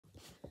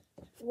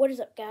What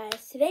is up,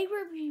 guys? Today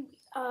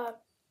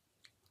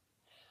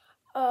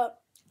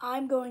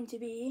I'm going to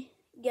be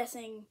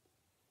guessing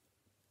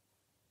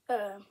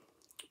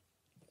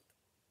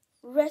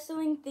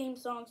wrestling theme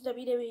songs,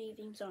 WWE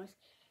theme songs.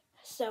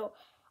 So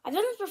I've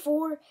done this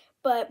before,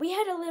 but we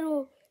had a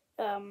little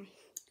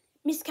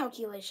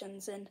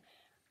miscalculations, and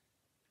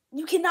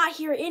you cannot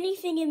hear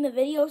anything in the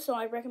video, so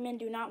I recommend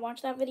do not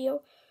watch that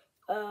video.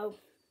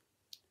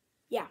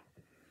 Yeah,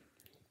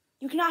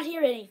 you cannot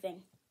hear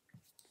anything.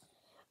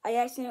 I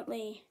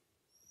accidentally,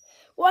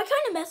 well, I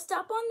kind of messed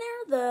up on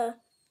there. The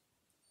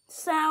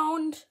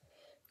sound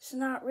is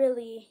not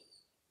really,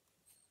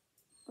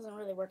 wasn't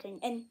really working.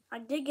 And I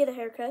did get a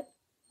haircut.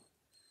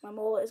 My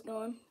mullet is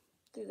going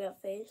through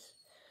that face.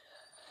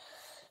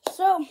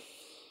 So,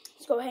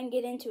 let's go ahead and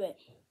get into it.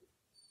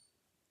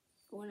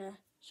 You want to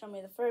show me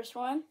the first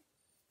one?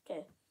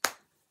 Okay.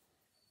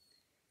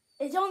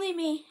 It's only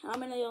me.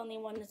 I'm the only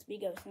one that's be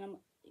ghosting. I'm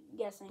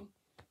guessing.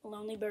 A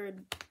lonely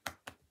bird.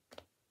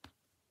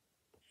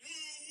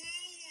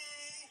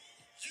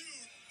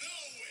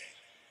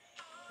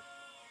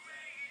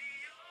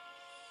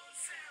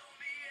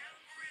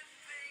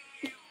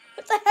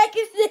 What the heck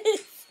is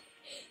this?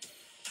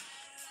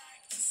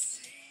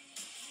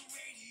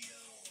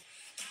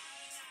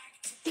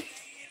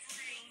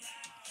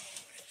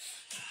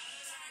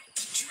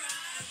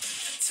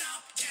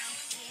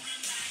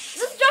 Is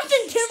this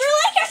Justin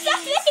Timberlake or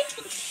something?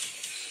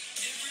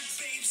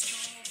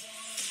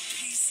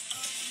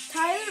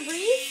 Tyler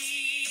Breeze?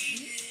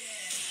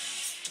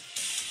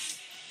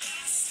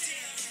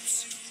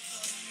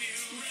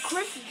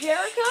 Chris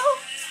Jericho?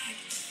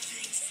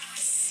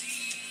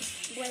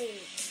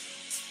 Wait.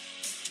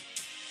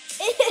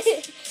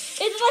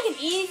 It's like an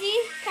easy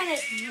kind of.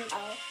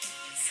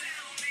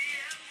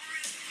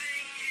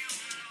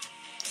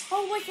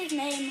 Oh, what's his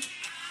name?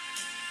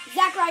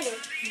 Zack Ryder.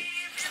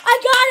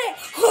 I got it!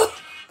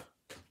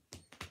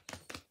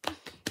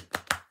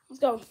 Let's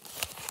go.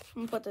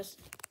 I'm gonna put this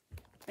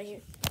right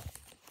here.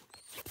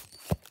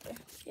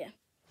 Yeah.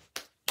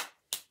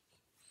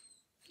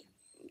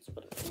 Let's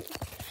put it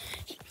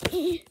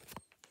here.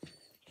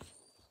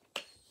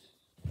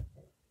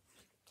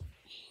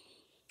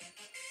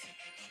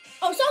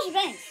 Oh, Sasha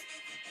Banks.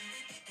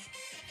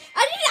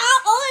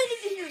 All I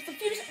need to hear is the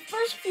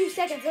first few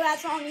seconds of that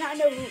song and I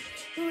know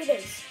who it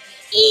is.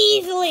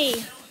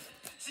 Easily.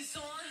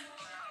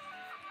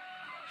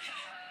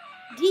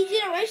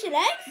 D-Generation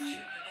X?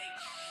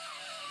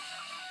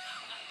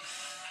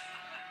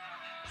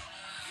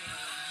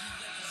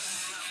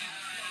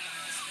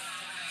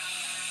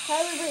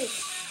 Tyler Breeze.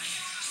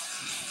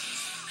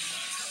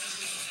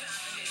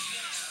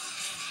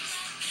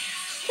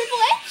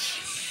 Triple H?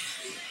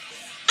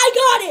 I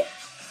got it!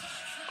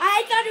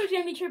 I thought it was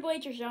going to be Triple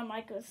H or Shawn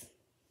Michaels.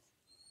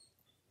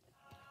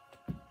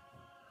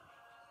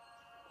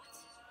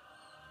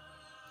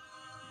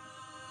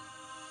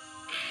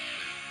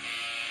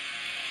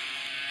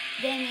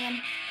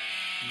 Damien.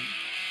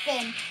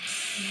 Finn.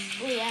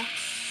 Rhea.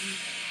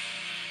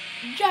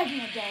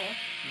 Judgment Day.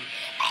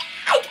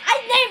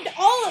 I named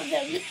all of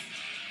them.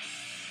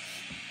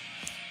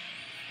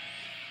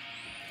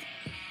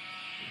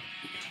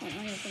 I'm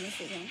going to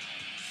finish it again.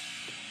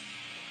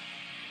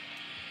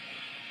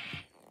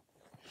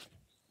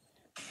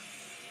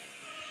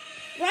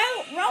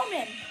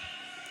 Roman.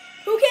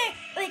 Who can't,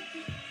 like,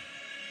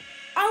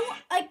 I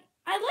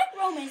like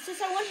Roman since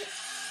I want to.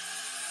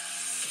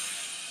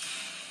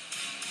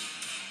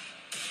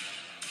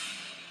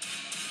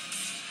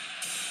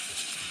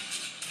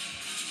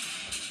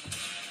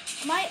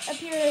 Might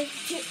appear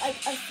like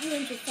a few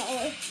inches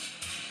taller.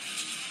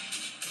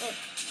 Like,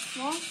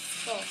 small?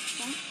 Oh,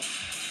 small.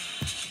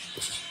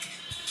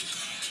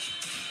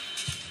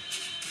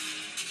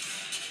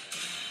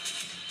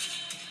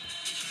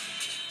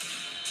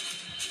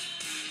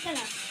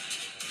 Kinda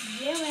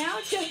jamming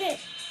out to it.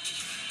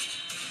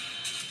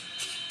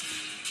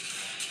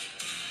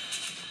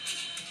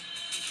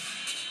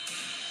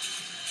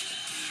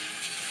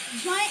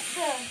 Giant,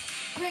 the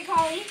Great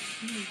Khali.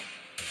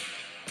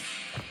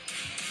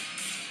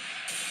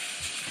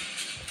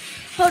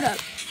 Hold up.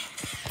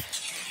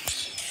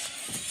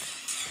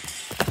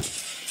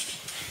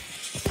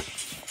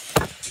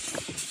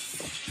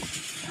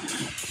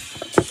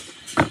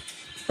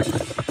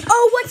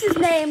 Oh, what's his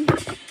name?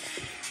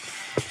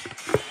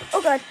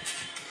 Oh God.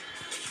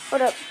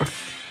 Hold up.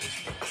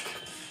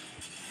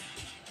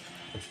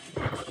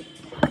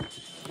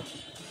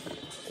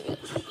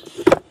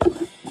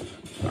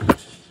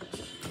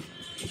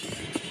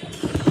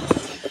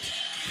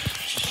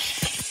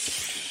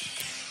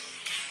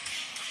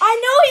 I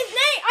know his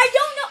name. I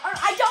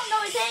don't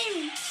know his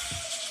name.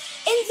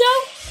 Enzo?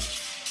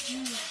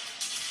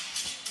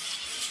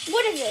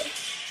 What is it?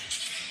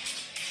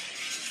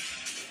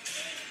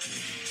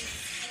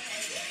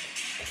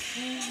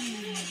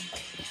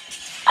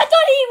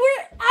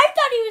 I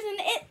thought he was in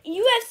the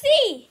UFC.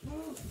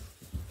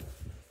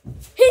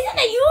 He's in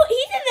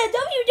the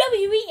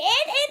WWE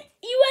and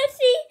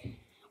UFC.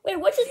 Wait,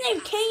 what's his name?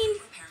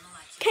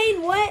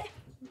 Kane what?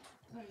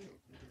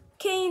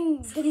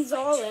 Kane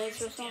Gonzalez.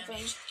 eyes or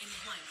something.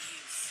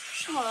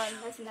 Hold on,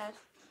 that's bad.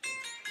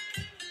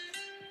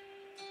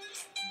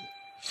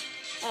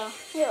 Oh,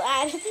 he'll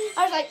add.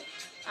 I was like,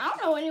 I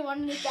don't know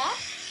anyone needs that.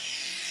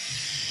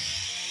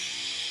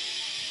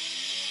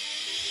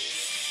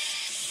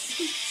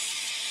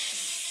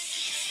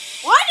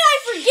 Why did I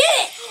forget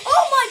it?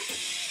 Oh my!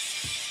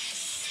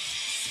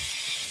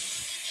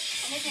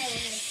 I'm making it.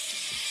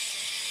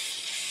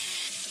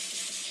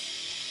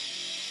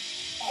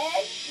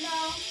 Egg? No.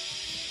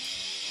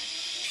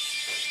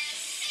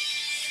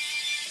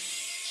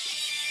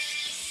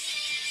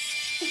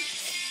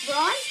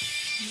 Braun?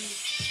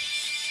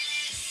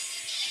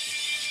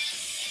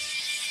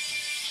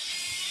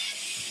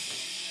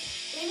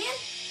 Damien?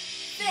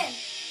 Finn?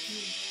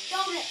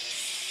 Dominic?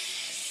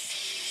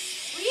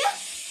 Rhea?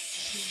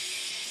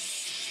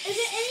 Is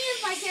it any of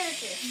my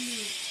characters?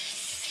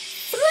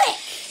 Flick!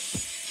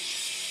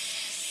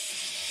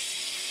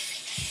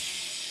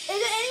 Is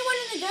there anyone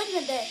in the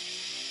Judgment Day?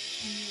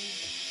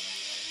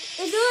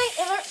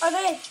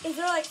 Is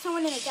there like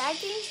someone in a tag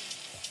team?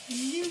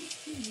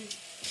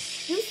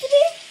 Used to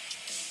be?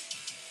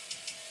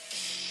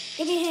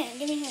 Give me a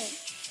hint.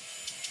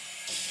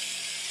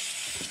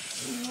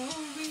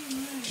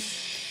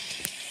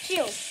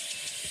 Shield.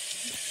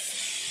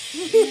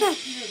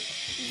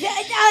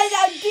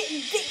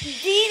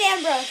 Dean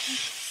Ambrose.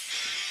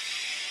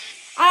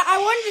 I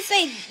wanted to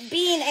say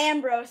Bean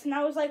Ambrose, and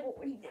I was like,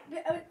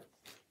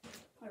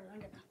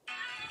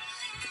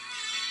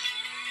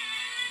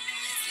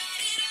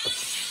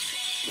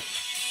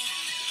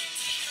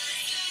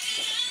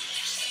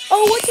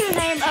 oh, what's her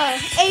name?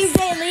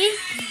 AJ Lee.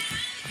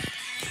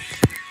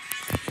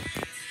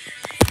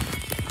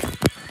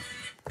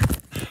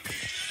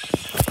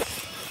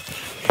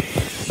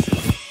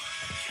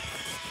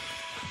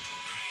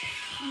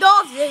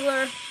 Dolph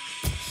Ziggler.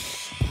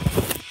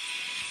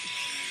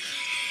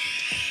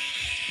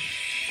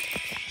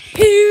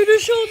 Here to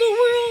show the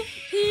world.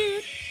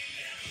 Here.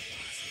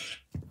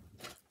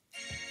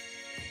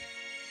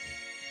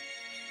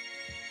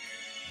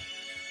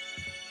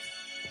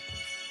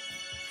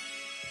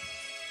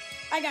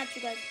 I got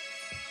you guys.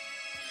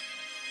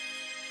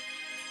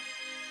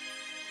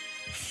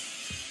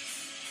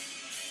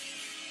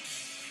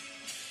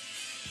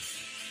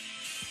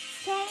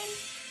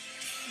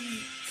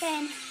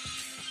 Ten.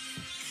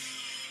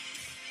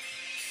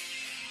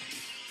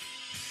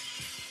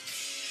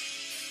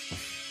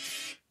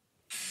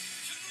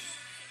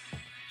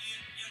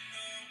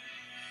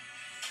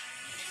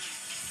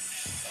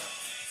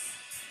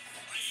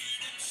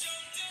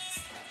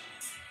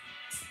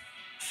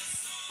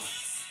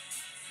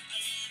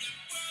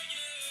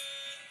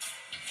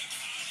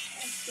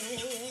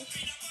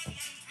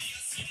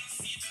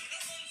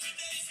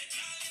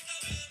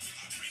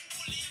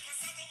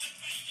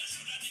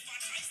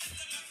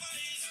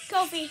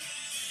 Kofi.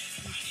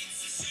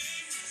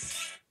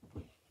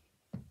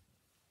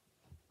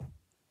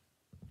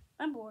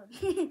 I'm bored.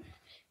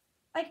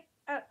 Like,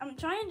 I'm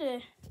trying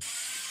to...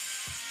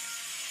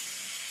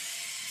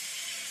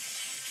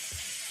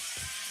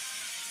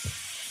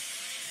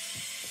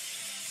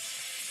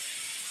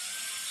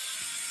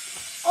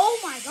 Oh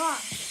my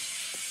gosh.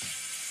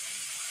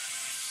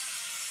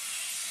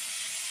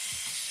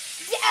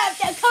 Yeah,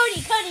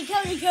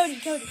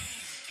 Cody.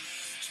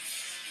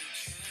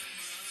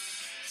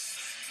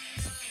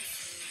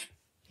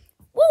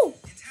 Woo!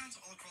 In towns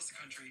all across the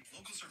country,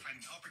 locals are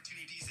finding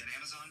opportunities at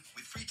Amazon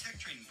with free tech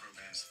training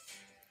programs.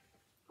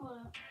 Hold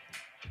up.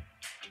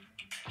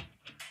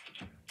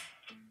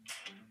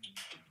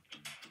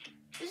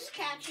 This is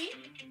catchy.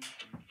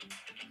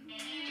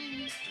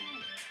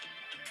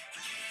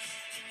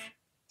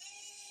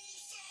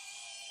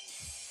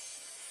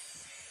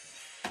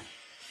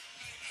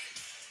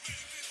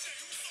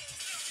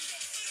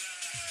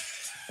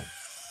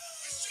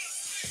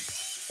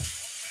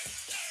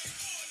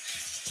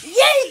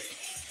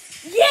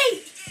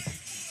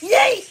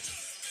 Yay!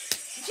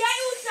 Jey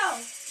Uso!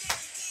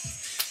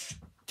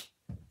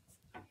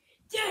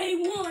 Day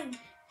one!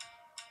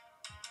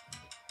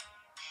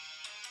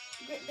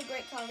 The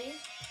Great Khali.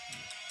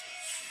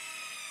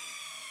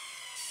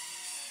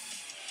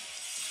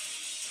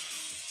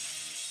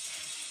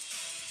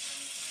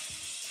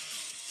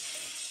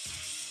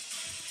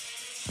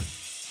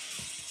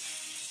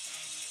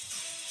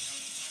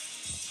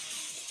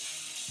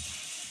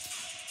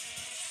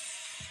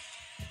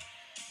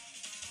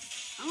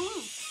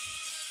 Oh.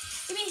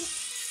 Give me.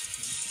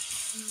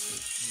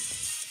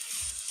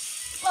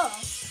 Oh.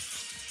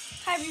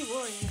 Hybrid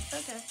Warriors.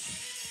 Okay.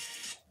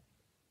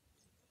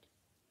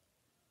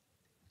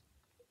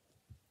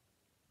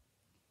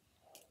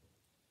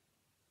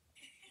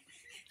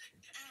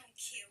 I don't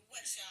care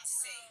what y'all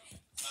say.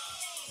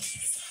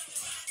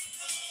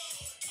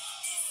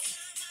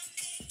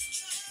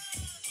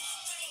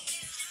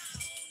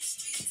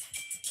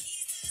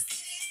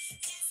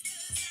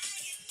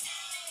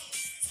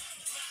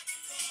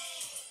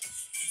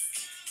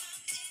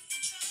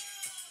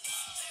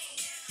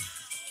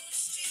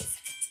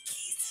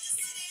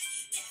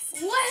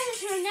 What is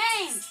her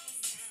name?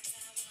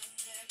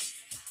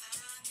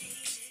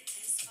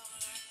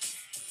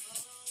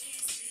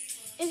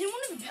 Is it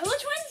one of the Pillar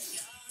Twins?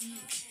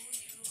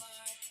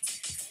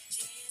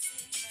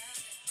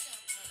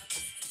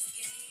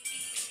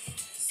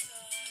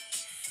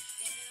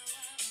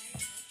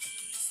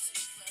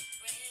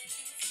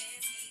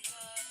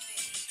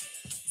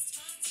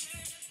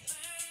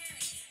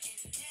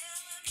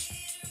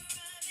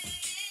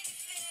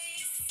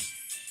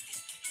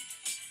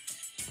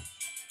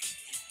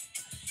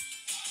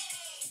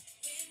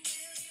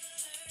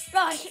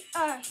 Gosh,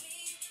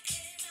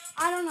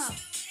 I don't know.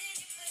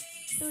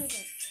 Who is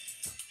it?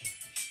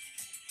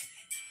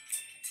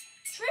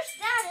 Trish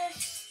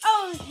Stratus.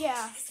 Oh,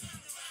 yeah.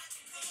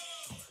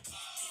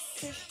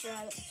 Trish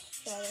Stratus.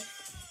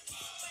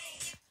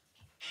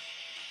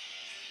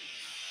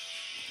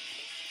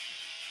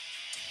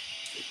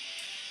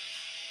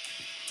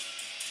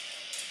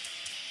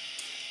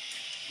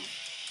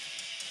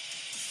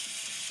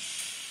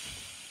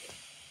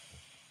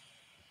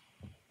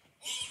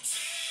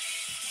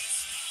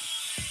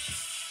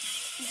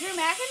 Drew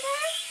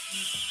McIntyre?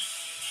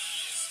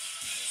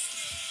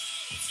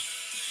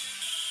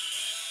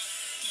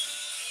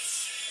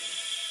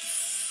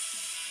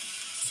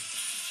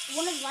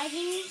 One of the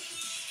Viking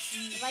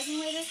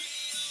Raiders?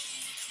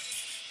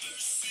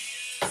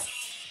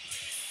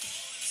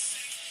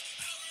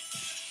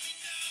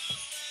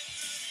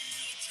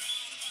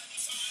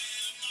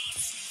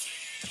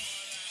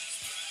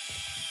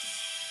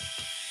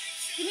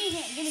 Give me a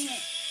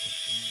hint.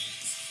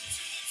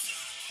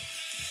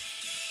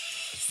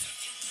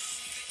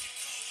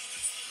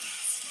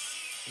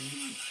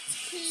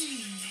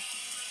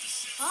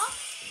 Huh?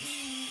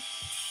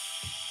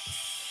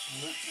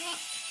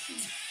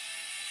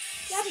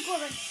 Happy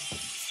Corbin.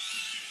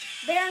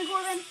 Baron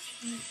Corbin?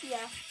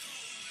 Yeah.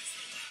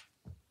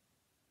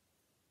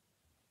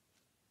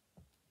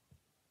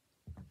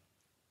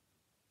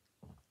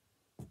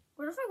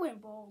 What if I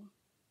went bold?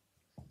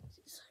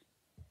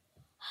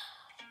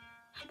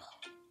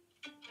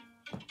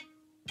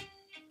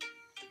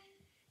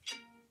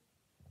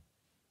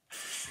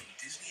 From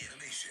Disney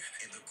Animation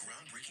and the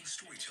groundbreaking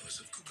storytellers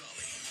of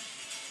Kugali.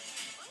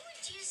 What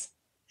would you say?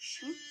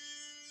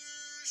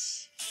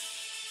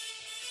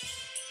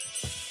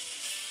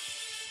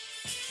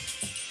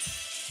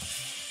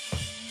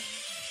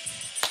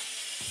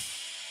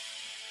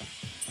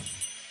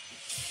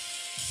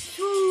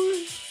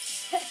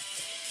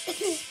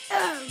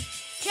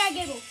 Chad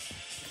Gable.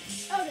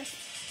 Otis.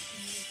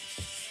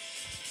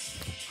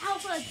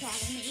 Alpha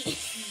Academy.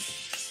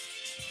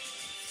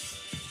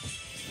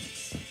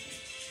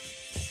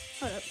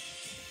 Hold up.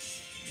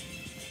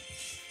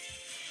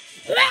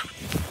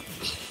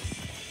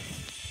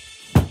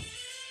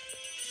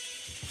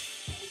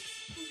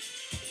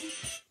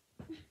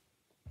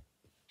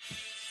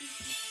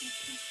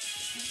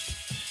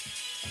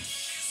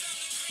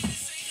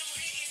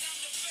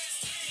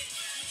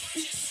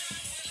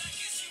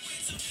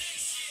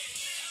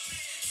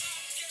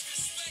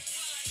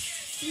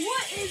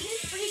 What is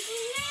his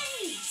freaking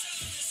name?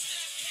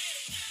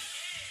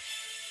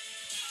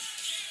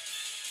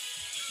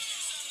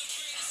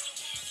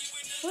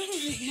 What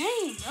is his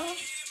name, bro?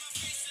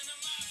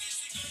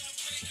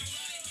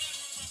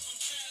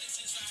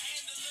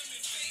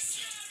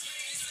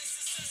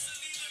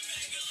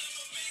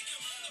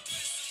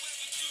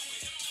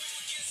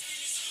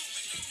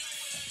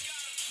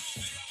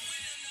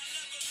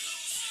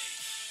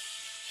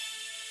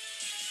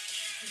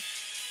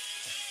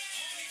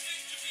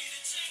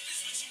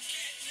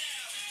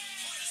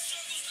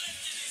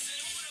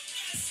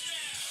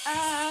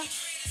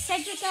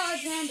 Cedric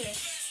Alexander.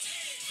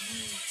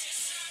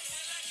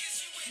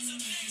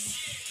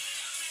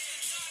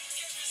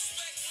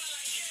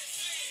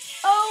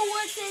 Oh,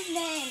 what's his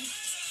name?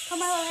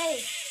 Carmelo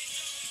Hayes.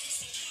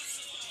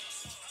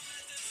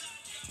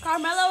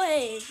 Carmelo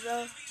Hayes,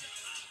 bro.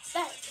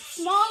 That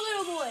small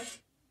little boy.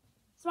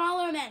 Small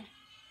little man.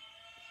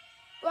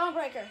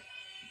 Groundbreaker.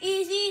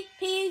 Easy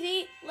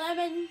peasy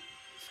lemon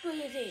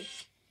squeezy.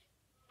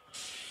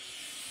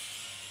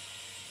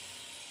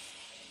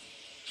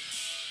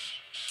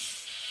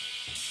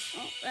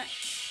 Oh, right.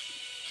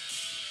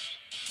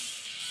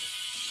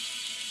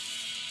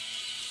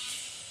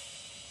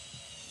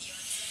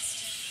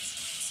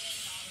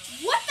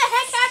 What the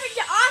heck happened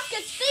to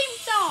Asuka's theme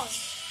song?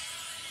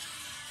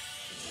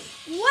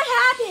 What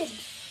happened?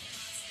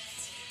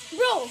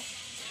 Bro,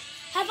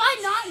 have I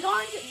not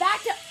gone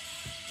back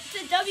to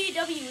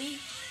WWE?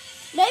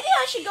 Maybe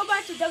I should go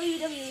back to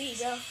WWE,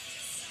 bro.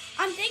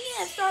 I'm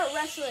thinking of start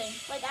wrestling,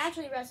 like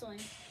actually wrestling.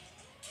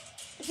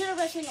 Instead of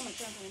wrestling on my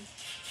trampoline.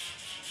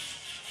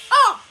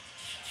 Oh!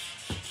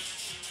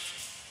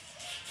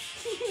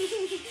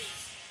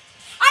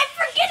 I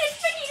forget his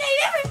freaking name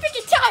every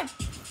freaking time!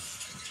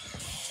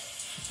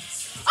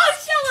 Oh,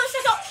 Solo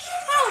Sicko!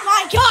 Oh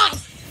my god!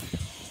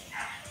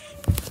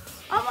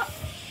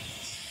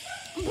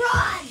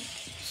 Braun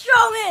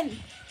Strowman!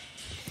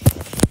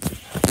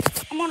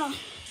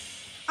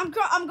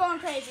 I'm going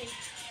crazy.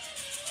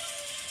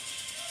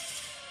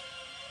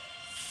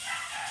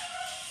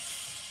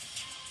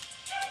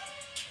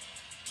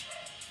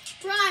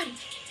 Braun!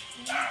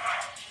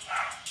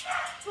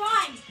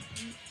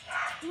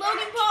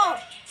 Logan Paul.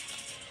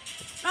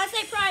 When I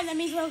say Prime, that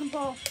means Logan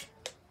Paul.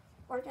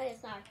 Or Titus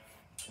Star.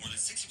 More than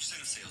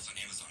 60% of sales on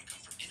Amazon come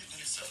from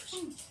independent sellers,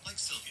 like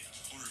Sylvia,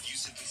 owner of You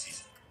Simply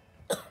Season.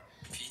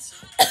 Pizza?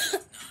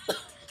 No.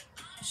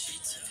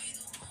 Pizza?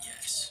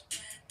 Yes.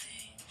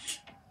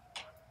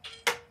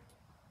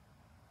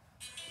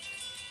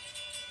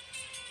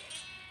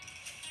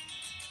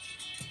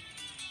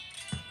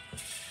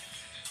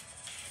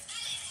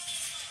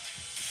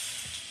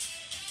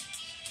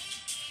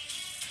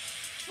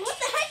 What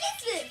the heck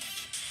is this?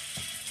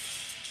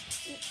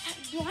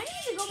 Do I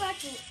need to go back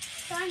to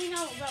finding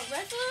out about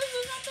wrestlers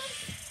or something?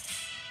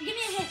 Give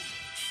me a hint.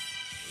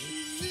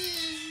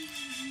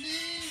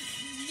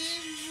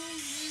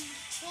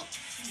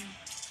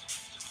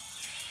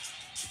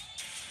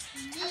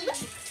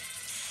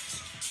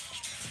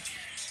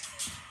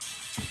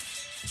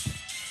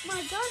 My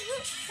God,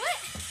 what?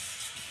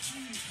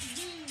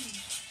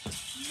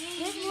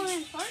 Liv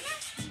Morgan's partner?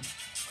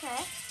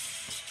 Okay.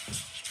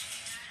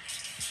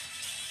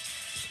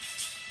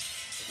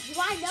 Do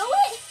I know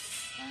it?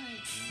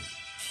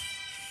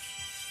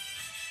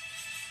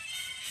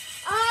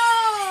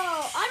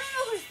 Oh, I don't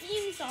know her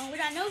theme song, but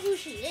I know who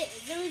she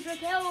is. It was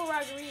Raquel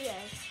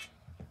Rodriguez.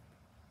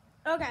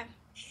 Okay.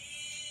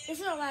 This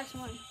is our last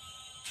one.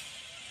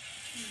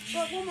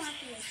 Well, one more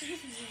after this. So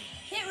this is it.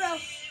 Hit row.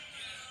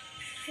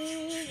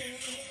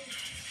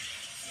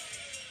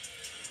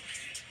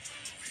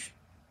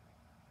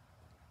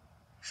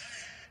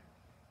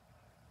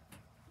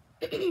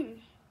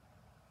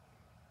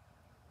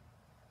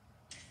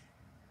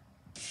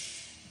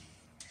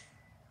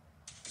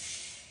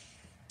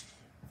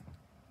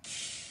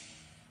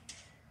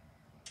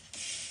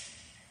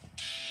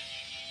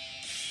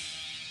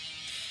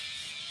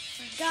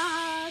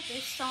 Forgot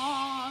this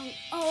song.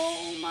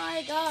 Oh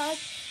my God,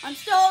 I'm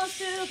so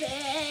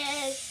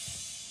stupid.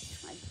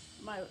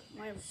 My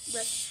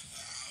wrist.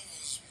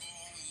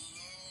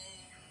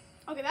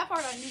 Okay, that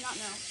part I do not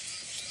know.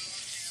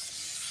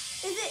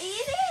 Is it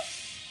easy?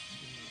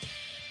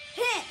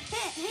 Hint.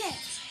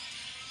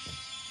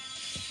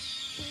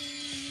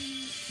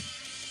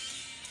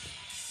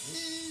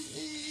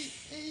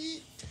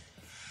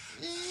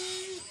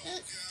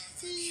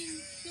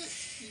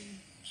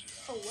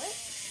 Oh, what?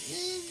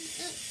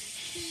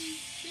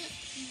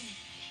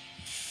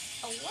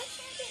 Oh, what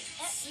champion?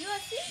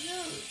 UFC? No,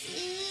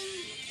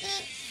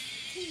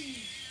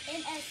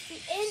 NXT.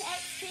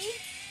 NXT?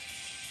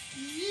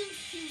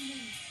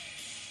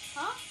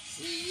 Huh?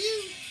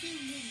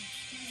 YouTubing?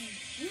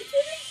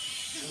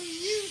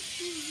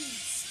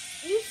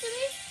 Used to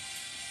be?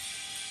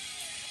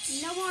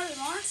 No more than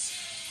Mars?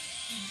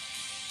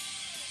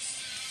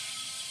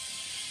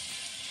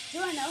 Do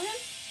I know him?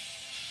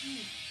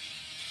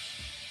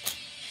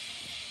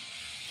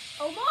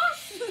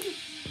 Omos?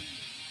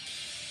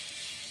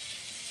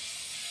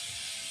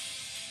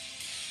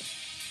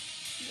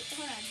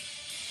 Hold on.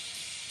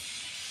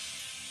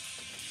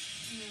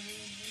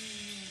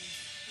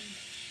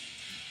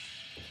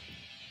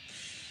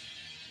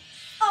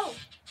 Oh,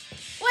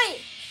 wait.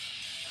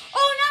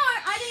 Oh no,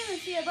 I didn't even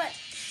see it, but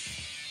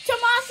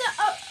Tomasa,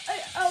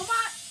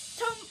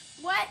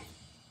 what?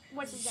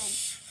 What's his name?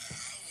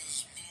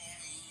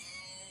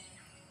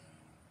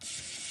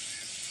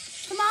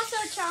 Tommaso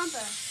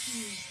Ciampa.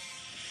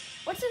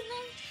 What's his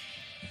name?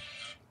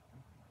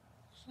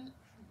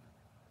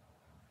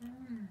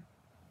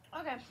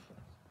 Okay.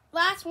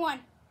 Last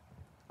one.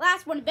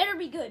 Better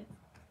be good.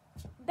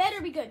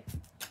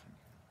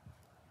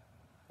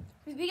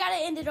 Because we gotta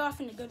end it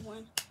off in a good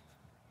one.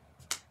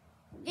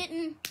 We're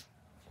getting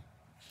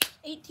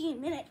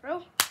 18 minutes,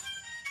 bro.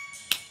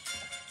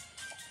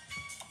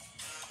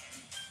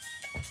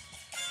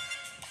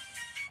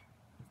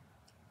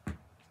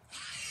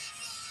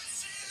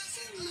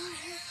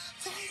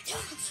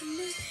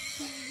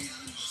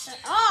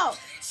 Oh!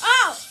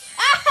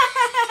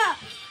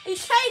 He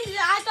changed it.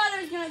 I thought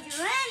it was gonna be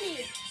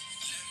Randy.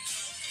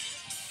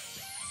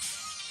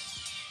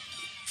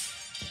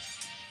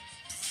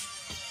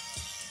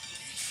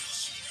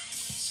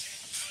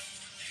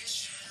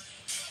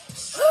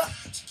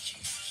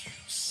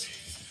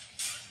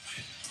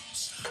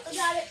 I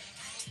got it.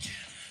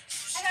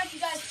 I got you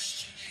guys.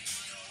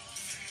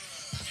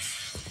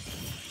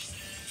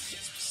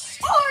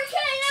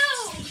 RKO!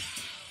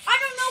 I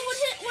don't know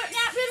what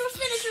Matt Riddle's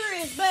finisher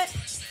is, but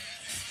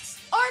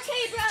RK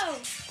bro.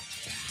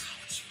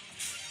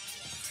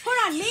 Hold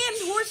on, me and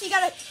Horsey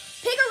gotta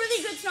pick a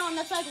really good song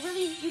that's like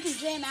really you can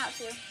jam out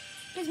to.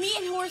 Because me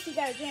and Horsey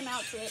gotta jam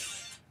out to it.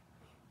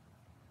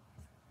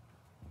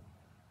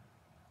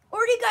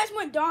 Or do you guys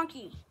want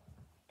Donkey?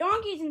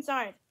 Donkey's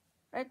inside.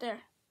 Right there.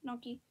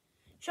 Donkey.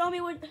 Show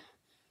me what...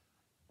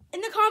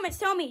 In the comments,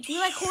 tell me. Do you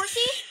like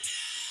Horsey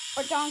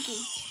or Donkey?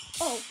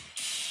 Oh.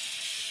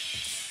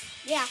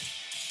 Yeah.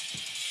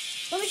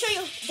 Let me show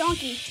you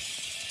Donkey.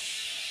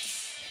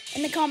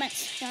 In the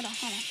comments. Hold on.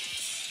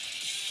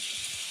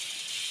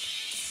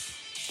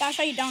 Gotta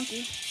show you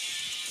Donkey.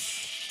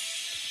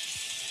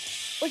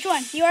 Which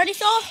one? You already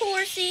saw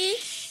Horsey.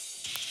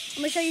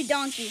 I'm gonna show you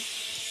Donkey.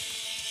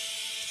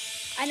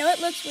 I know it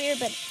looks weird,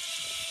 but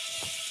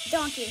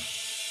Donkey.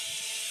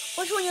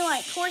 Which one you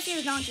like, horsey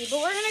or donkey? But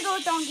we're gonna go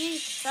with donkey,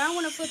 so I don't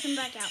want to flip him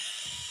back out.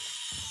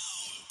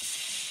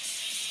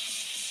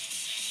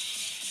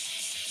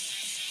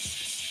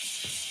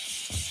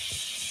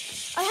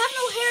 I have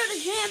no hair to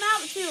jam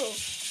out to.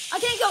 I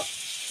can't go.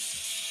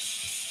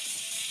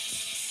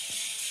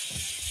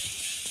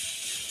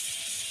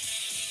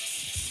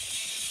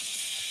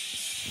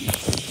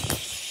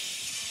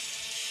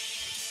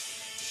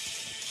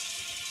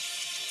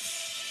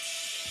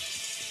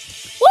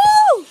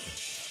 Woo!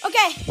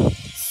 Okay,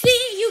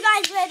 see you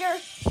guys later.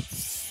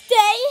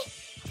 Stay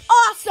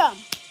awesome.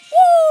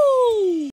 Woo!